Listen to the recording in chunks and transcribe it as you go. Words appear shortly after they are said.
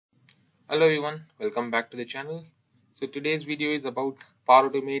Hello everyone, welcome back to the channel. So today's video is about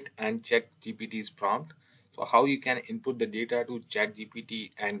PowerAutomate and ChatGPT's prompt. So how you can input the data to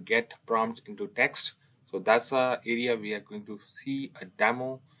ChatGPT and get prompts into text. So that's a area we are going to see a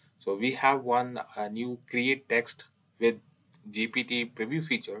demo. So we have one new create text with GPT preview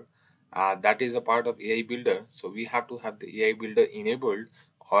feature that is a part of AI Builder. So we have to have the AI Builder enabled,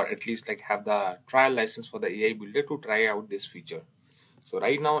 or at least like have the trial license for the AI Builder to try out this feature. So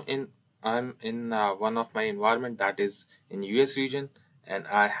right now I'm in one of my environment that is in US region, and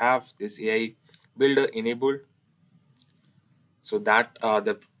I have this AI builder enabled. So that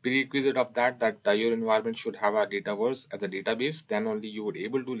the prerequisite of that your environment should have a dataverse as a database. Then only you would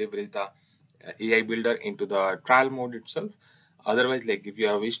able to leverage the AI builder into the trial mode itself. Otherwise, like if you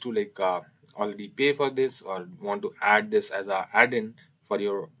have wish to already pay for this or want to add this as a add-in for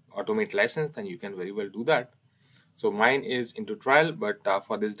your automate license, then you can very well do that. So mine is into trial, but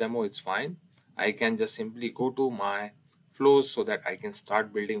for this demo it's fine. I can just simply go to my flows so that I can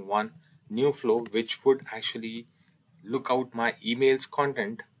start building one new flow which would actually look out my emails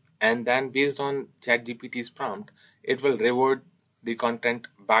content, and then based on ChatGPT's prompt it will revert the content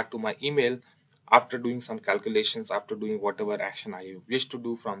back to my email after doing some calculations, after doing whatever action I wish to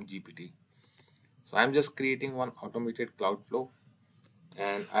do from GPT. So I'm just creating one automated cloud flow,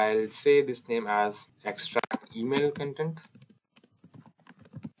 and I'll say this name as extract email content,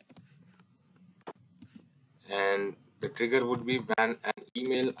 and the trigger would be when an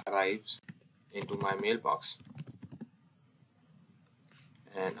email arrives into my mailbox,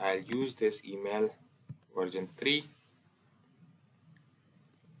 and I'll use this email version 3.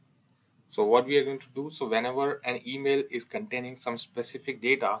 So what we are going to do, so whenever an email is containing some specific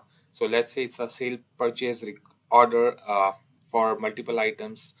data, so let's say it's a sale purchase order for multiple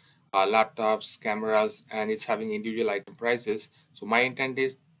items, laptops, cameras, and it's having individual item prices. So my intent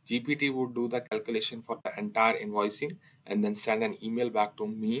is GPT would do the calculation for the entire invoicing and then send an email back to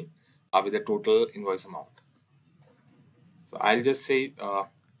me with the total invoice amount. So I'll just say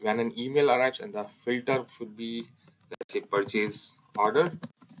when an email arrives, and the filter should be, let's say, purchase order,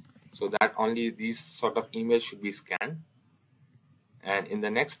 so that only these sort of emails should be scanned. And in the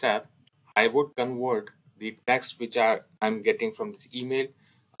next step, I would convert the text which I'm getting from this email,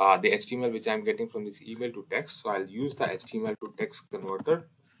 the HTML which I'm getting from this email to text. So I'll use the HTML to text converter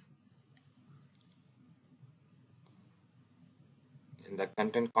in the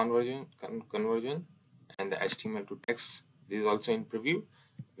content conversion, and the HTML to text. This is also in preview,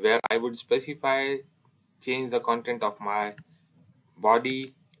 where I would specify change the content of my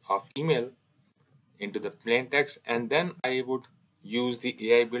body of email into the plain text, and then I would use the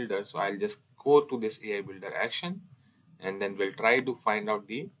AI builder. So I'll just go to this AI builder action, and then we'll try to find out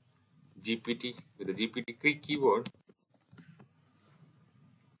the GPT with the GPT keyword.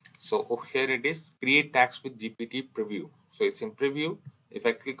 So here it is, create text with GPT preview. So it's in preview. If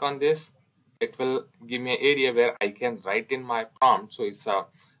I click on this, it will give me an area where I can write in my prompt. So it's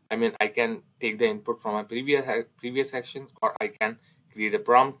I can take the input from my previous actions, or I can create a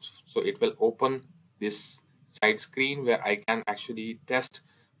prompt. So it will open this side screen where I can actually test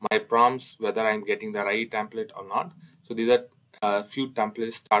my prompts whether I'm getting the right template or not. So these are a few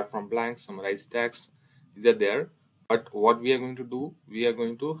templates: start from blank, summarize text. These are there. But what we are going to do, we are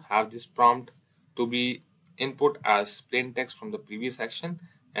going to have this prompt to be input as plain text from the previous action,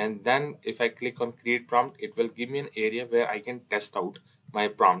 and then if I click on create prompt, it will give me an area where I can test out my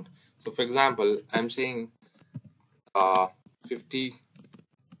prompt. So for example, I'm saying 50,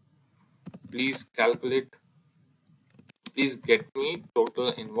 please get me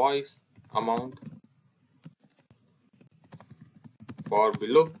total invoice amount for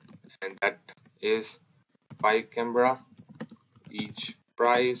below, and that is 5 camera, each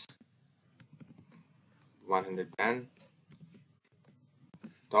price $110,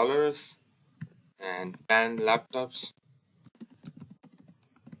 and 10 laptops,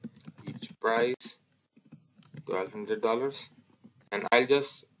 each price $1,200. And I'm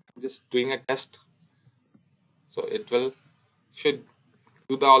just doing a test, so it should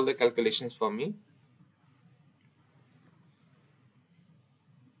do all the calculations for me.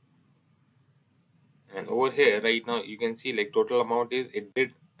 And over here right now you can see like total amount is, it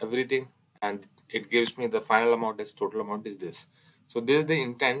did everything, and it gives me the final amount as total amount is this. So this is the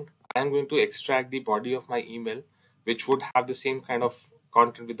intent. I am going to extract the body of my email, which would have the same kind of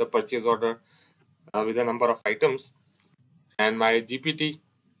content with the purchase order with a number of items, and my GPT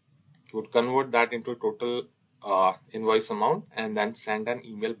would convert that into total invoice amount and then send an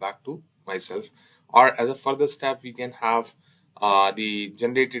email back to myself. Or as a further step, we can have the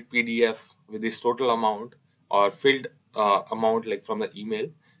generated PDF with this total amount or filled amount like from the email,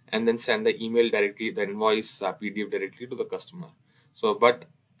 and then send the email directly, the invoice PDF directly to the customer. So but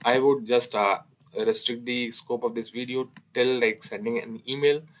I would just restrict the scope of this video till like sending an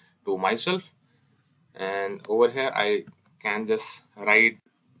email to myself, and over here I can just write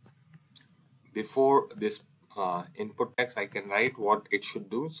before this input text. I can write what it should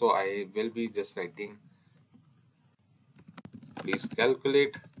do. So I will be just writing, please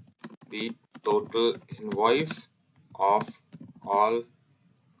calculate the total invoice of all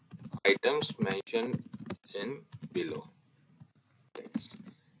items mentioned in below text.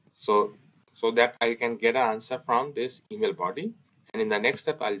 So that I can get an answer from this email body, and in the next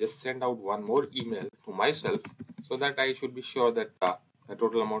step I'll just send out one more email to myself, so that I should be sure that the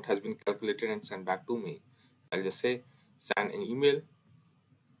total amount has been calculated and sent back to me. I'll just say send an email,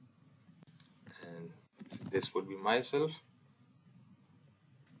 and this would be myself,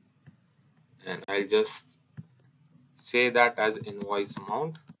 and I'll just say that as invoice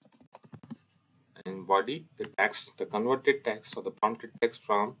amount, and body the text, the converted text or the prompted text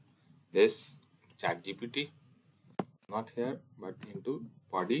from this chat GPT, not here but into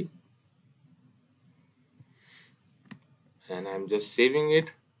body, and I'm just saving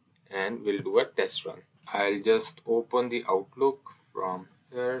it, and we'll do a test run. I'll just open the Outlook from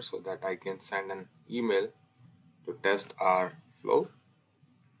here so that I can send an email to test our flow.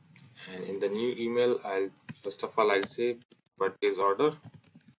 And in the new email, first of all I'll say purchase order,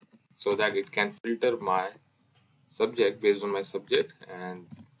 so that it can filter my subject based on my subject, and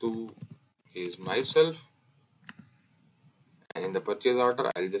to is myself. And in the purchase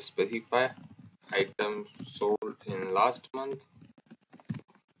order I'll just specify items sold in last month,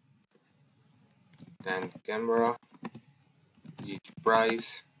 then camera, each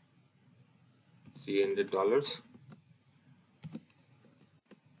price $300,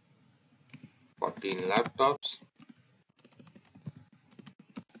 14 laptops,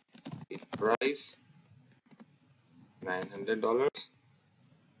 each price $900,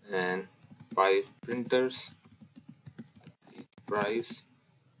 and 5 printers, each price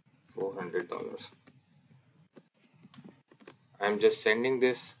 $400. I'm just sending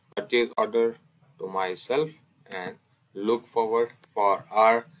this purchase order to myself, and look forward for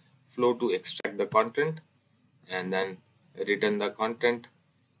our flow to extract the content and then return the content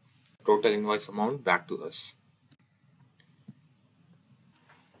total invoice amount back to us.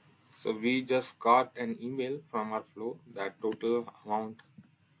 So we just got an email from our flow that total amount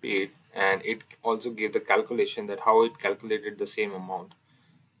paid, and it also gave the calculation that how it calculated the same amount,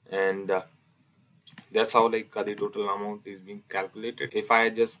 and that's how like the total amount is being calculated. If I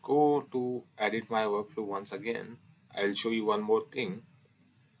just go to edit my workflow once again, I'll show you one more thing.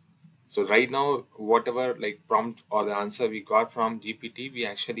 So right now, whatever like prompt or the answer we got from GPT, we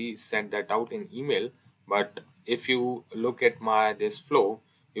actually sent that out in email. But if you look at my this flow,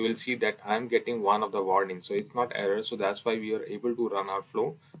 you will see that I'm getting one of the warnings. So it's not error. So that's why we are able to run our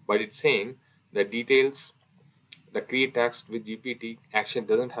flow. But it's saying the details, the create text with GPT action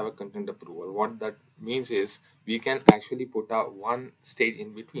doesn't have a content approval. What that means is we can actually put a one stage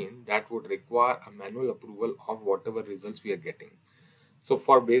in between that would require a manual approval of whatever results we are getting. So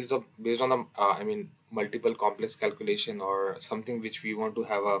for based on the multiple complex calculation or something which we want to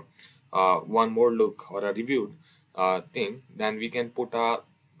have a one more look or a reviewed thing, then we can put a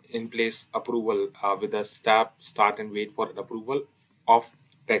in place approval with a start and wait for an approval of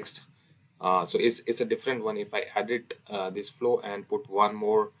text. So it's a different one. If I edit this flow and put one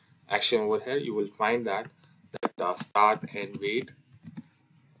more action over here, you will find that start and wait.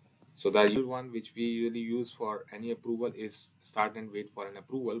 So the usual one which we usually use for any approval is start and wait for an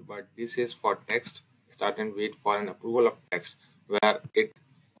approval, but this is for text, start and wait for an approval of text, where it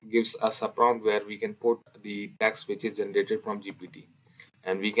gives us a prompt where we can put the text which is generated from GPT,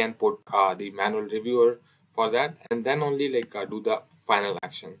 and we can put the manual reviewer for that, and then only like do the final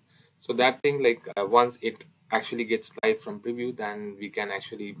action. So that thing like once it actually gets live from preview, then we can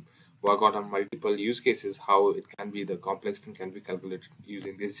actually work out on multiple use cases how it can be the complex thing can be calculated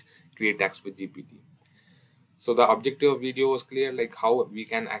using this create text with GPT. So the objective of video was clear, like how we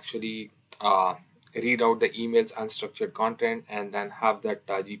can actually read out the email's unstructured content and then have that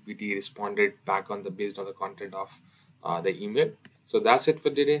GPT responded back on the based on the content of the email. So that's it for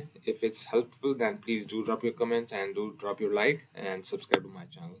today. If it's helpful, then please do drop your comments and do drop your like and subscribe to my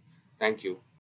channel. Thank you.